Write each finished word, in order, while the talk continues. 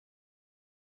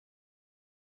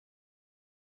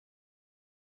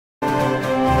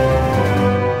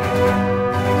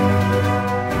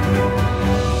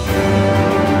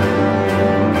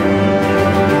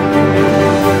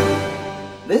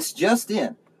just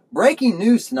in. Breaking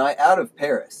news tonight out of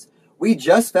Paris. We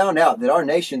just found out that our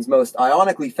nation's most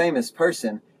ionically famous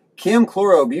person, Chem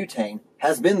chlorobutane,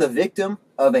 has been the victim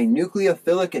of a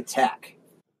nucleophilic attack.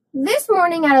 This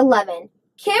morning at 11,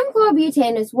 Chem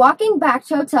chlorobutane was walking back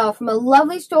to a hotel from a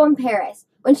lovely stroll in Paris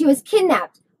when she was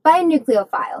kidnapped by a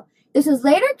nucleophile. This was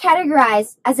later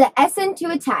categorized as an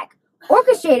SN2 attack,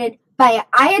 orchestrated by an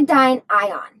iodine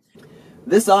ion.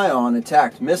 This ion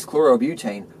attacked Miss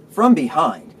Chlorobutane from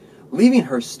behind, leaving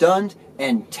her stunned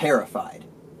and terrified.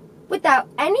 Without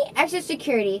any extra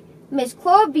security, Miss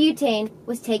Chlorobutane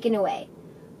was taken away.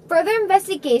 Further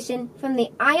investigation from the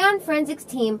ion forensics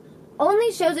team only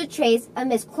shows a trace of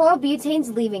Miss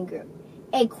Chlorobutane's leaving group,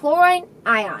 a chlorine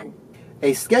ion.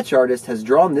 A sketch artist has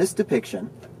drawn this depiction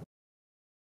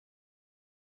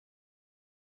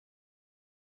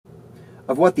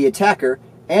of what the attacker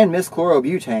and Miss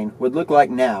Chlorobutane would look like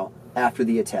now after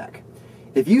the attack.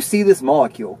 If you see this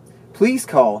molecule, please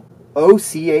call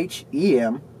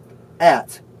OCHEM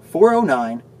at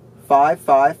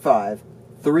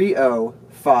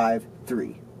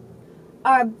 409-555-3053.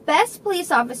 Our best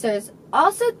police officers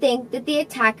also think that the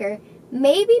attacker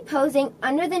may be posing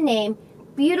under the name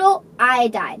butyl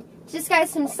iodide to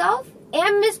disguise himself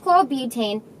and Miss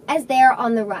Chlorobutane as they are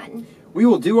on the run. We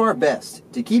will do our best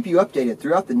to keep you updated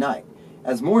throughout the night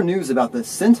as more news about the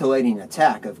scintillating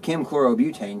attack of Chem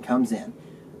chlorobutane comes in.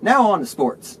 Now on to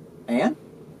sports. Ann?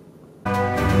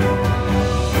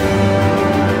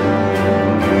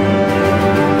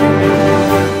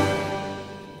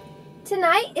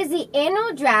 Tonight is the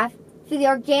annual draft for the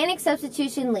Organic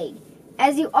Substitution League.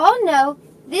 As you all know,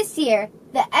 this year,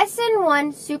 the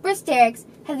SN1 Supersterics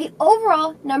have the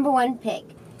overall #1 pick.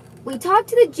 We talked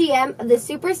to the GM of the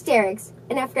Supersterics,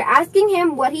 and after asking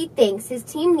him what he thinks his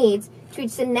team needs to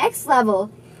reach the next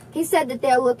level, he said that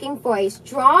they're looking for a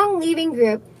strong leaving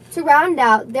group to round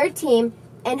out their team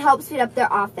and help speed up their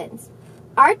offense.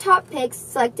 Our top picks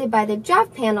selected by the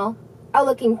draft panel are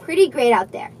looking pretty great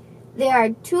out there. They are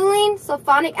toluene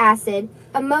sulfonic acid,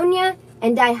 ammonia,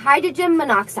 and dihydrogen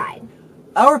monoxide.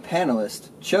 Our panelists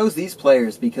chose these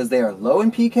players because they are low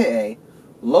in pKa,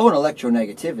 low in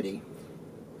electronegativity,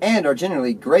 and are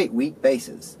generally great weak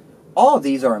bases. All of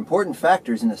these are important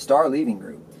factors in a star leaving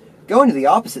group. Going to the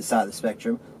opposite side of the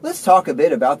spectrum, let's talk a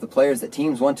bit about the players that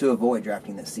teams want to avoid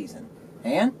drafting this season.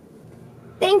 Ann?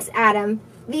 Thanks, Adam.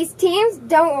 These teams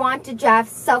don't want to draft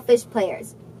selfish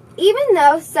players. Even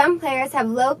though some players have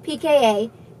low pKa,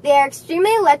 they are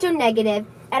extremely electronegative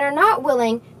and are not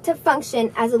willing to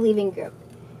function as a leaving group.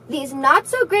 These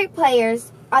not-so-great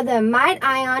players are the amide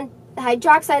ion, the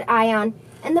hydroxide ion,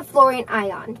 and the fluorine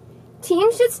ion.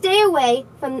 Teams should stay away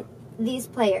from these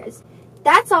players.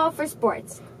 That's all for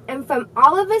sports. And from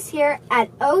all of us here at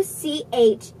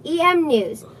OCHEM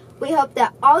News, we hope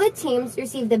that all the teams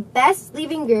receive the best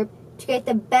leaving group to get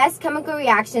the best chemical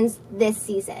reactions this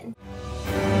season.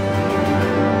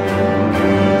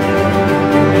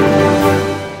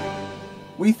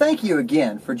 We thank you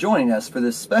again for joining us for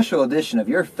this special edition of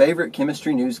your favorite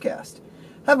chemistry newscast.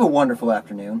 Have a wonderful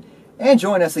afternoon, and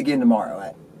join us again tomorrow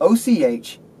at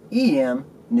OCHEM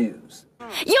News.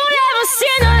 You never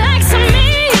seen the likes of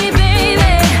me, baby.